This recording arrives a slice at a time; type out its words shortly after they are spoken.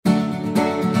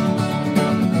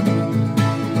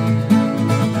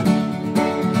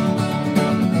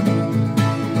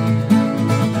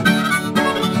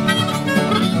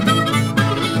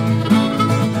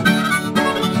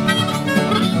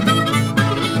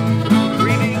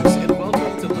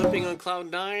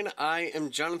Cloud9. I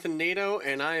am Jonathan Nato,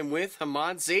 and I am with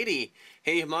Hamad Zaidi.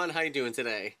 Hey, Hamad, how you doing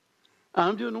today?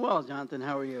 I'm doing well, Jonathan.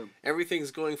 How are you? Everything's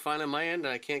going fine on my end,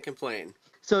 and I can't complain.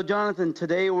 So, Jonathan,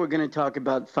 today we're going to talk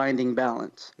about finding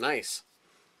balance. Nice.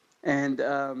 And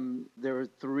there were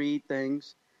three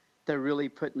things that really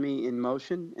put me in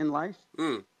motion in life.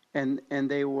 Mm.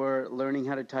 And they were learning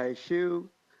how to tie a shoe,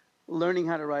 learning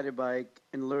how to ride a bike,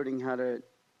 and learning how to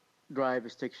drive a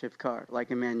stick shift car, like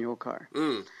a manual car.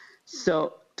 Mm.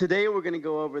 So today we're going to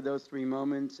go over those three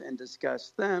moments and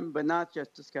discuss them, but not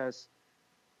just discuss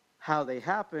how they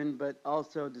happened, but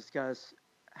also discuss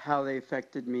how they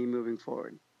affected me moving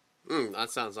forward.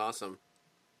 That sounds awesome.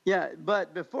 Yeah,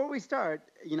 but before we start,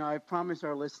 I promise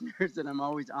our listeners that I'm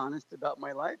always honest about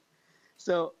my life.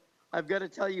 So I've got to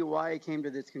tell you why I came to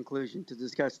this conclusion to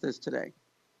discuss this today.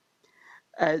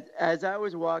 As I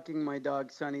was walking my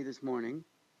dog Sunny this morning,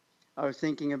 I was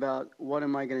thinking about what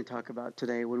am I going to talk about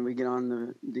today when we get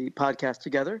on the podcast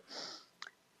together.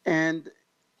 And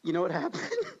you know what happened?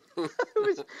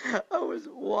 I was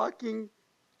walking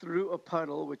through a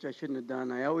puddle, which I shouldn't have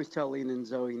done. I always tell Lena and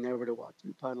Zoe never to walk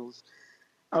through puddles.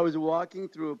 I was walking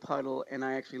through a puddle and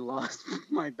I actually lost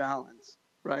my balance,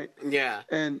 right? Yeah.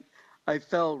 And I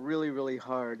fell really, really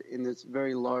hard in this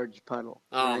very large puddle.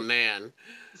 Oh, right? man.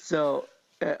 So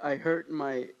I hurt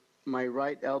my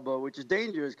right elbow, which is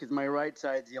dangerous because my right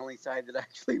side's the only side that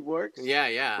actually works.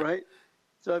 Yeah. Right?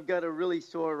 So I've got a really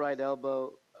sore right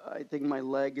elbow. I think my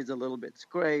leg is a little bit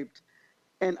scraped.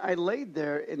 And I laid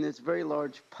there in this very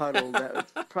large puddle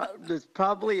that was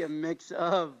probably a mix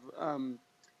of,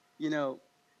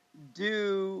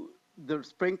 do the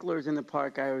sprinklers in the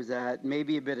park I was at,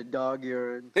 maybe a bit of dog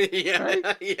urine. Yeah.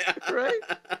 Right? Yeah. Right?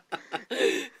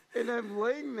 And I'm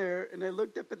laying there, and I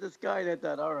looked up at the sky, and I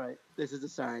thought, all right, this is a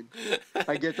sign.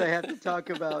 I guess I have to talk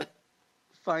about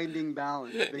finding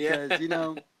balance because,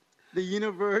 the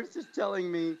universe is telling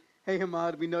me, hey,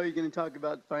 Hamad, we know you're going to talk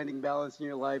about finding balance in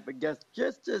your life, but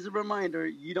just as a reminder,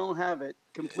 you don't have it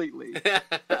completely.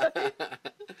 Right?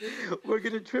 We're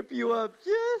going to trip you up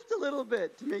just a little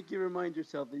bit to make you remind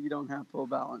yourself that you don't have full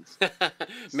balance.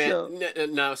 Man,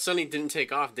 no, Sonny didn't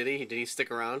take off, did he? Did he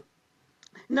stick around?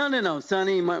 No.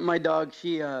 Sunny, my dog,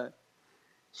 she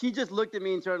just looked at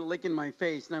me and started licking my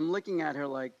face, and I'm looking at her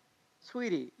like,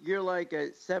 sweetie, you're like a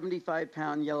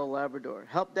 75-pound yellow Labrador.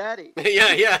 Help daddy.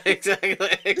 Yeah, exactly.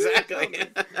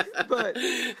 But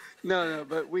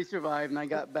but we survived, and I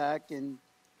got back, and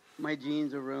my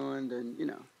jeans are ruined, and,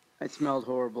 I smelled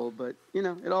horrible, but,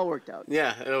 it all worked out.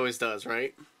 Yeah, it always does,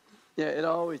 right? Yeah, it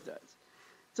always does.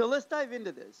 So let's dive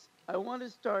into this. I want to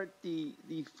start the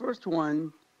first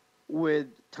one with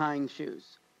tying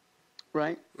shoes,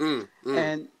 right?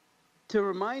 And to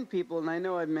remind people, and I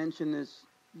know I've mentioned this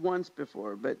once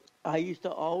before, but I used to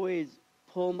always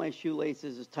pull my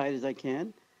shoelaces as tight as I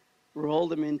can, roll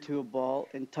them into a ball,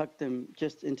 and tuck them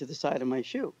just into the side of my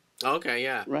shoe. Okay,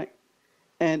 yeah. Right?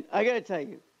 And I got to tell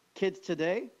you, kids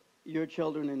today, your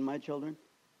children and my children,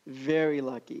 very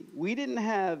lucky. We didn't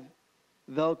have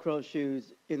Velcro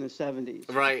shoes in the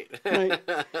 70s. Right.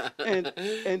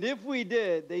 And if we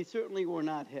did, they certainly were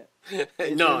not hip. No.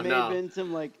 There may have been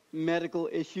some medical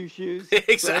issue shoes.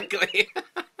 Exactly.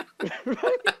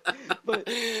 Right? But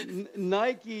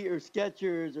Nike or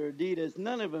Skechers or Adidas,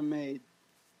 none of them made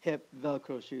hip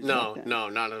Velcro shoes. No,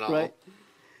 not at all. Right?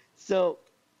 So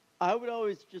I would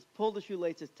always just pull the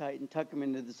shoelaces tight and tuck them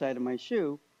into the side of my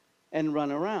shoe and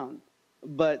run around.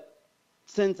 But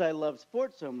since I love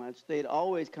sports so much, they'd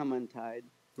always come untied.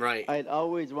 Right. I'd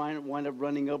always wind up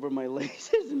running over my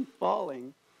laces and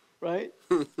falling, right?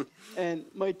 And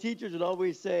my teachers would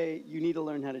always say, you need to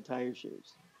learn how to tie your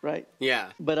shoes, right?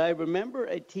 Yeah. But I remember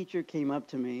a teacher came up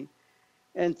to me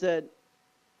and said,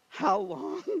 how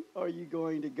long are you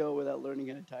going to go without learning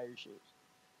how to tie your shoes?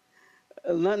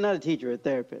 Not a teacher, a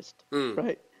therapist,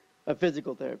 right? A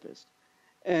physical therapist.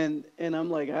 And I'm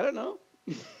like, I don't know.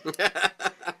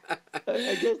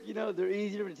 I guess, they're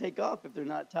easier to take off if they're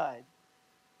not tied.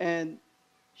 And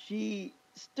she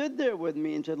stood there with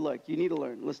me and said, look, you need to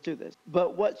learn. Let's do this.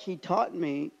 But what she taught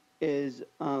me is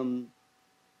how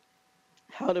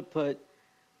to put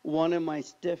one of my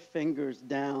stiff fingers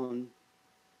down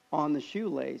on the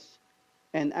shoelace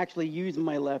and actually use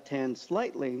my left hand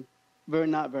slightly,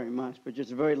 not very much, but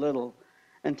just very little,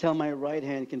 until my right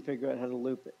hand can figure out how to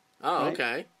loop it. Oh, right?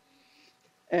 okay.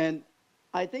 And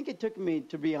I think it took me,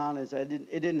 to be honest, it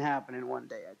didn't happen in one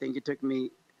day. I think it took me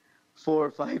 4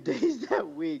 or 5 days that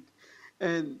week.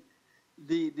 And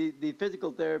the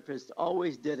physical therapist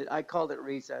always did it. I called it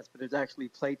recess, but it's actually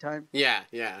playtime. Yeah.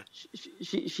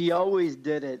 She always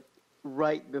did it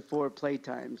right before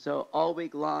playtime. So all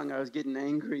week long I was getting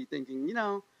angry thinking,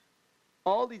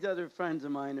 all these other friends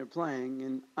of mine are playing,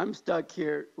 and I'm stuck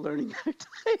here learning how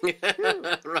to tie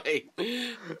shoe, Right.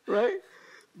 right?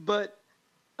 But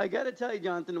I got to tell you,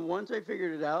 Jonathan, once I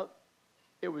figured it out,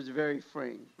 it was very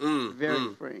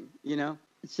Mm. freeing, you know?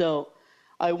 So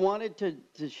I wanted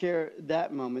to share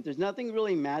that moment. There's nothing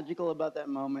really magical about that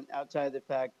moment outside of the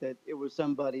fact that it was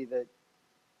somebody that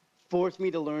forced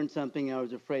me to learn something I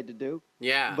was afraid to do.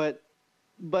 Yeah.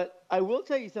 But I will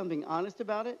tell you something honest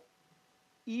about it.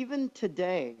 Even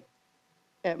today,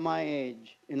 at my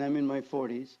age, and I'm in my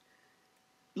 40s,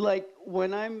 like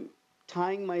when I'm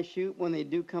tying my shoe, when they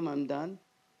do come undone,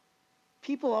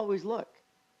 people always look.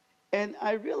 And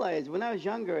I realized when I was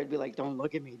younger, I'd be like, don't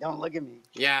look at me, don't look at me.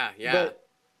 Yeah. Yeah. But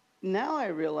now I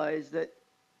realize that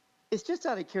it's just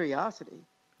out of curiosity.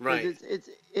 Because Right.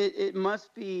 it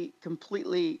must be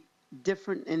completely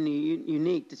different and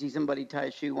unique to see somebody tie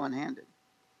a shoe one-handed,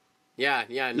 Yeah,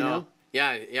 yeah, you no. know?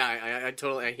 I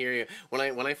totally I hear you. When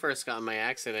I first got in my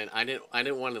accident, I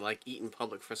didn't want to like eat in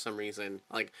public for some reason.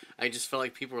 Like I just felt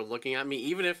like people were looking at me,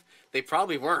 even if they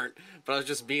probably weren't. But I was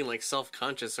just being like self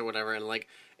conscious or whatever, and like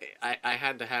I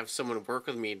had to have someone work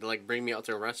with me to like bring me out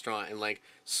to a restaurant and like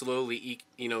slowly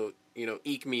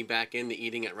eke me back into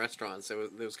eating at restaurants.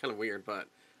 It was kind of weird, but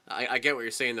I get what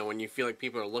you're saying though. When you feel like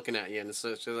people are looking at you, and it's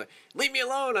just like, leave me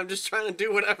alone. I'm just trying to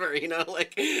do whatever,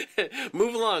 like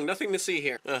move along. Nothing to see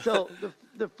here. So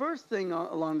the first thing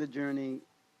along the journey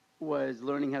was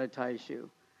learning how to tie a shoe.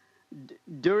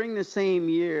 During the same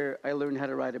year, I learned how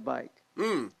to ride a bike.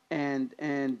 Mm.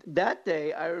 And that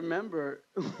day, I remember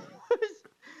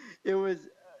it was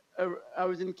I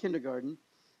was in kindergarten,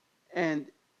 and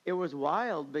it was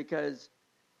wild because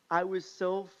I was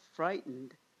so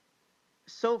frightened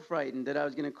that I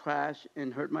was going to crash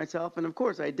and hurt myself, and of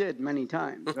course I did many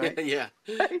times, right? Yeah.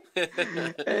 Right?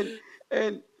 and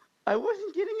and I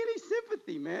wasn't getting any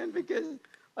sympathy, man, because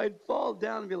I'd fall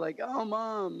down and be like, "Oh,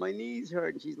 mom, my knees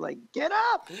hurt," and she's like, get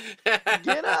up,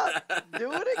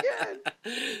 do it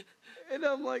again." And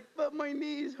I'm like, "But my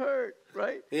knees hurt,"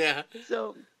 right? Yeah.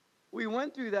 So we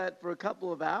went through that for a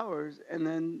couple of hours, and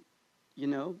then, you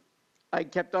know, I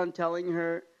kept on telling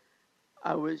her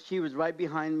she was right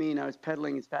behind me, and I was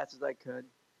pedaling as fast as I could,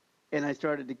 and I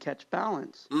started to catch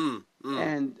balance. Mm. Mm.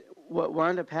 And what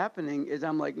wound up happening is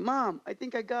I'm like, "Mom, I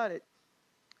think I got it.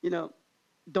 You know,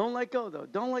 don't let go though.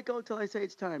 Don't let go till I say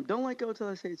it's time. Don't let go till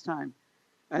I say it's time."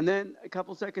 And then a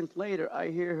couple seconds later, I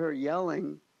hear her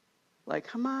yelling, like,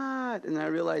 "Hamad!" And I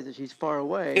realize that she's far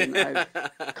away, and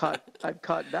I've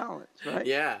caught balance, right?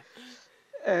 Yeah.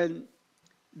 And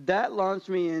that launched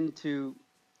me into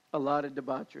a lot of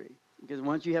debauchery because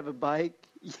once you have a bike,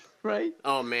 right,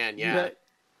 Oh man. you Yeah. have,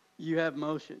 you have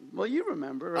motion. Well, you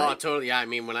remember, Oh, right? totally. Yeah. I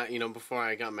mean, when before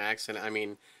I got in my accident, I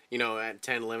mean, at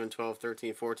 10, 11, 12,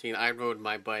 13, 14, I rode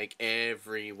my bike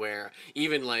everywhere,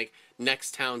 even like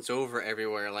next towns over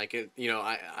everywhere. Like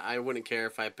I wouldn't care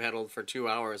if I pedaled for 2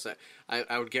 hours.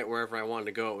 I would get wherever I wanted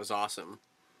to go. It was awesome.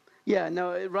 Yeah,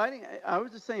 no, riding, I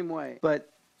was the same way.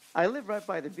 But I live right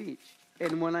by the beach.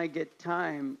 And when I get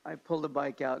time, I pull the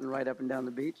bike out and ride up and down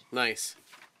the beach. Nice.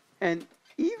 And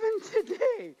even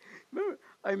today, remember,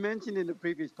 I mentioned in the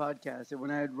previous podcast that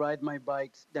when I would ride my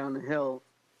bikes down the hill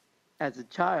as a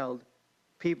child,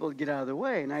 people would get out of the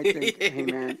way. And I'd think, "Hey,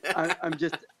 man, I'm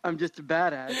just a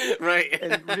badass." Right.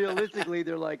 And realistically,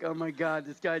 they're like, "Oh, my God,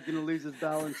 this guy's going to lose his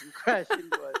balance and crash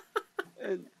into us."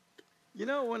 And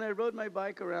when I rode my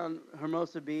bike around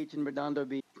Hermosa Beach and Redondo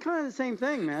Beach, kind of the same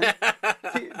thing, man.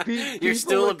 You're People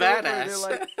still a look over and they're badass.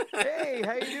 like, "Hey,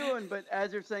 how you doing?" But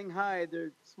as they're saying hi,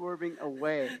 they're swerving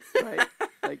away, right?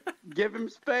 Like, give him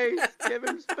space, give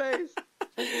him space.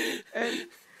 And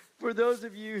for those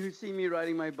of you who see me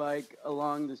riding my bike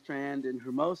along the Strand in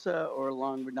Hermosa or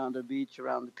along Redondo Beach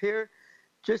around the pier,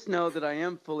 just know that I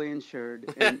am fully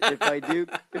insured, and if I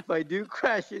do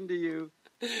crash into you,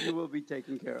 you will be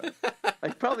taken care of. I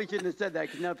probably shouldn't have said that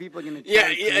because now people are going to Yeah,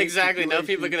 yeah, exactly. Now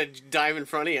people are gonna dive in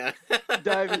front of you.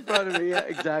 dive in front of me. Yeah,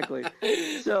 exactly.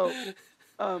 So,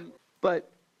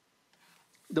 but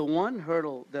the one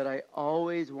hurdle that I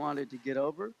always wanted to get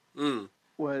over Mm.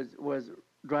 was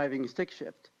driving stick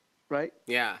shift, right?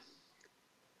 Yeah.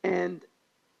 And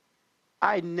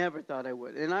I never thought I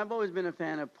would. And I've always been a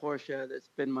fan of Porsche. That's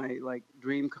been my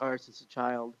dream car since a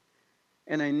child.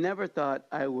 And I never thought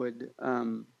I would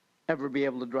ever be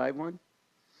able to drive one.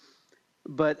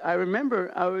 But I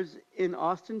remember I was in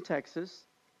Austin, Texas.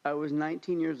 I was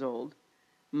 19 years old.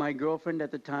 My girlfriend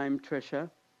at the time, Trisha,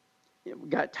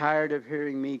 got tired of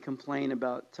hearing me complain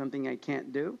about something I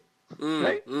can't do,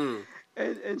 right? Mm.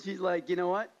 And she's like, "You know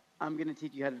what? I'm going to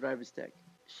teach you how to drive a stick."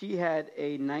 She had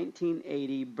a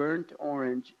 1980 burnt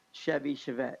orange Chevy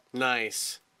Chevette.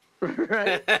 Nice.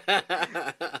 right?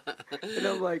 And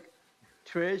I'm like,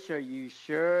 Trish, are you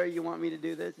sure you want me to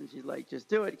do this? And she's like, just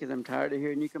do it because I'm tired of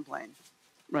hearing you complain,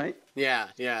 right? Yeah,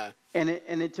 yeah. And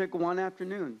it took one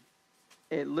afternoon.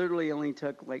 It literally only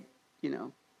took like, you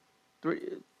know,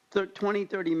 20,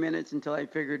 30 minutes until I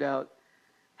figured out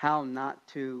how not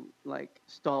to like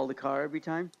stall the car every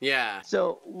time. Yeah.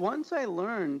 So once I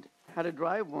learned how to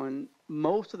drive one,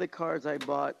 most of the cars I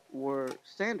bought were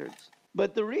standards.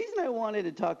 But the reason I wanted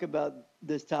to talk about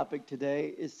this topic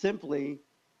today is simply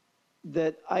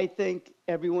that I think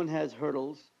everyone has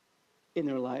hurdles in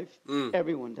their life.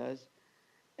 Everyone does.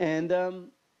 And,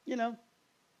 you know,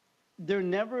 they're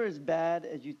never as bad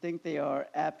as you think they are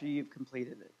after you've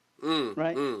completed it.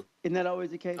 Right? Isn't that always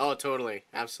the case? Oh, totally.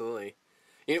 Absolutely.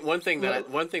 You know, one thing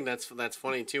that's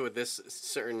funny too with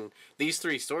these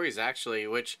three stories actually,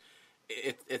 which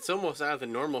it's almost out of the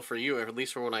normal for you, or at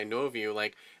least for what I know of you.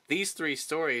 Like these three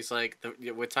stories, like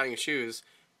with tying your shoes,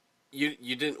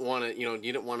 you didn't want to, you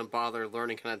didn't want to bother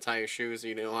learning how to tie your shoes.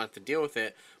 You didn't want to deal with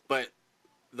it. But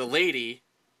the lady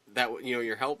that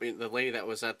you're helping, the lady that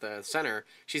was at the center,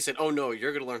 she said, "Oh no,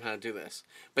 you're gonna learn how to do this."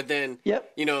 But then,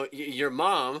 Yep. Your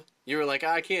mom, you were like,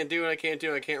 "I can't do it. I can't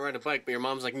do it. I can't ride a bike." But your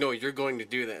mom's like, "No, you're going to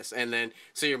do this." And then,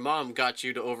 so your mom got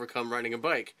you to overcome riding a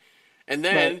bike. And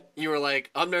then Right. you were like,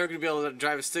 "I'm never gonna be able to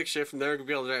drive a stick shift. I'm never gonna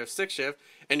be able to drive a stick shift."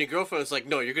 And your girlfriend was like,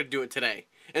 "No, you're gonna do it today."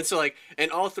 And so, like,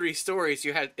 in all three stories,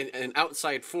 you had an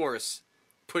outside force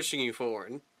pushing you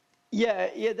forward.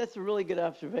 Yeah, that's a really good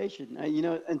observation.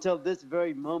 Until this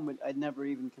very moment, I'd never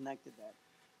even connected that.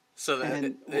 So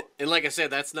that, and like I said,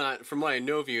 that's not, from what I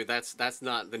know of you, that's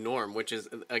not the norm, which is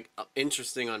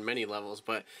interesting on many levels.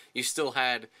 But you still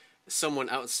had someone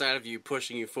outside of you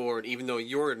pushing you forward, even though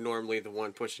you're normally the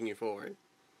one pushing you forward.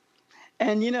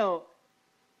 And in all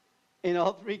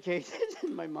three cases,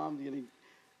 my mom's gonna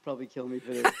probably kill me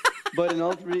for this, but in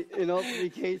all three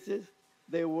cases,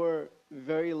 they were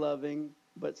very loving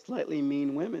but slightly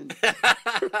mean women.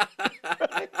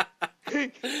 Right?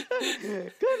 Kind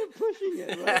of pushing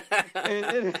it, right?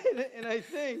 And I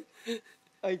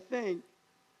think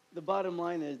the bottom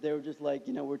line is they were just like,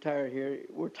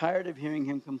 we're tired of hearing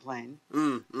him complain.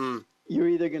 You're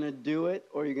either gonna do it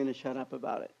or you're gonna shut up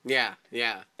about it. Yeah.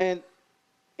 And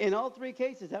in all three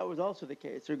cases, that was also the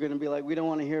case. They're going to be like, we don't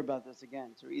want to hear about this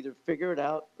again. So either figure it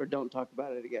out or don't talk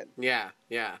about it again. Yeah.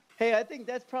 Hey, I think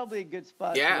that's probably a good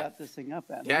spot to wrap this thing up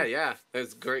at. Yeah. It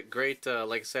was great.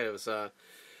 Like I said, it was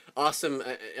awesome.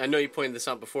 I know you pointed this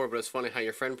out before, but it's funny how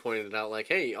your friend pointed it out. Like,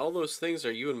 hey, all those things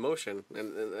are you in motion,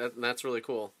 and that's really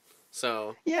cool.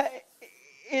 So yeah,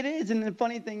 it is. And the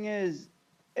funny thing is,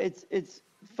 it's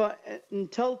fun.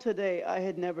 Until today, I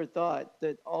had never thought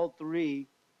that all three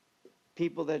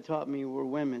people that taught me were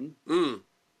women,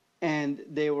 and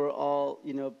they were all,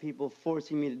 people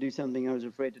forcing me to do something I was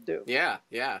afraid to do. Yeah.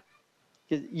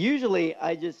 Because usually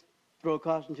I just throw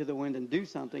caution to the wind and do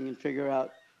something and figure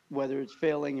out whether it's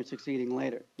failing or succeeding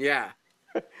later. Yeah,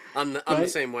 I'm the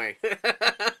same way. Yeah,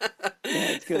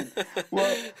 it's good.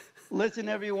 Well, listen,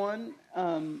 everyone.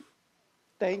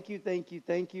 Thank you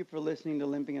for listening to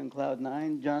Limping on Cloud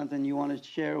 9. Jonathan, you want to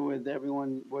share with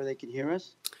everyone where they can hear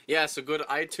us? Yeah, so go to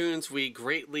iTunes. We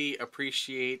greatly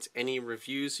appreciate any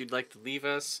reviews you'd like to leave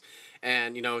us.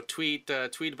 And, tweet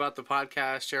about the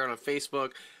podcast, share it on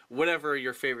Facebook, whatever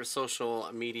your favorite social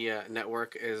media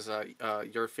network is,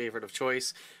 your favorite of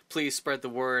choice. Please spread the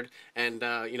word. And,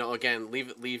 again,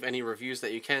 leave any reviews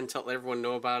that you can. Let everyone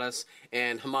know about us.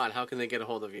 And, Hamad, how can they get a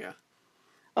hold of you?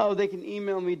 Oh, they can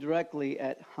email me directly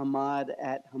at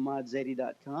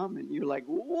hamad@hamadzaidi.com. And you're like,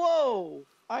 whoa,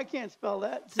 I can't spell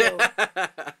that. So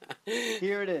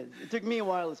here it is. It took me a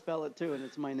while to spell it, too, and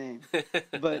it's my name.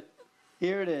 But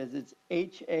here it is. It's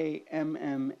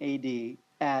HAMMAD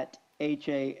at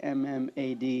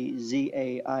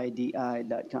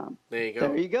HAMMADZAIDI.com. There you go.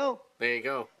 There you go. There you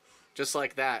go. Just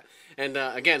like that. And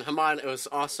again, Hamad, it was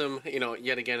awesome.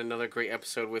 Yet again, another great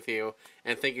episode with you.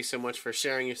 And thank you so much for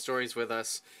sharing your stories with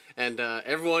us. And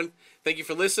everyone, thank you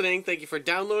for listening. Thank you for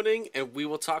downloading. And we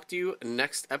will talk to you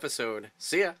next episode.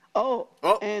 See ya. Oh,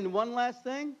 and one last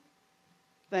thing.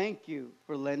 Thank you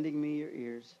for lending me your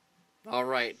ears. All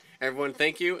right. Everyone,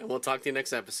 thank you. And we'll talk to you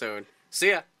next episode. See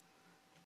ya.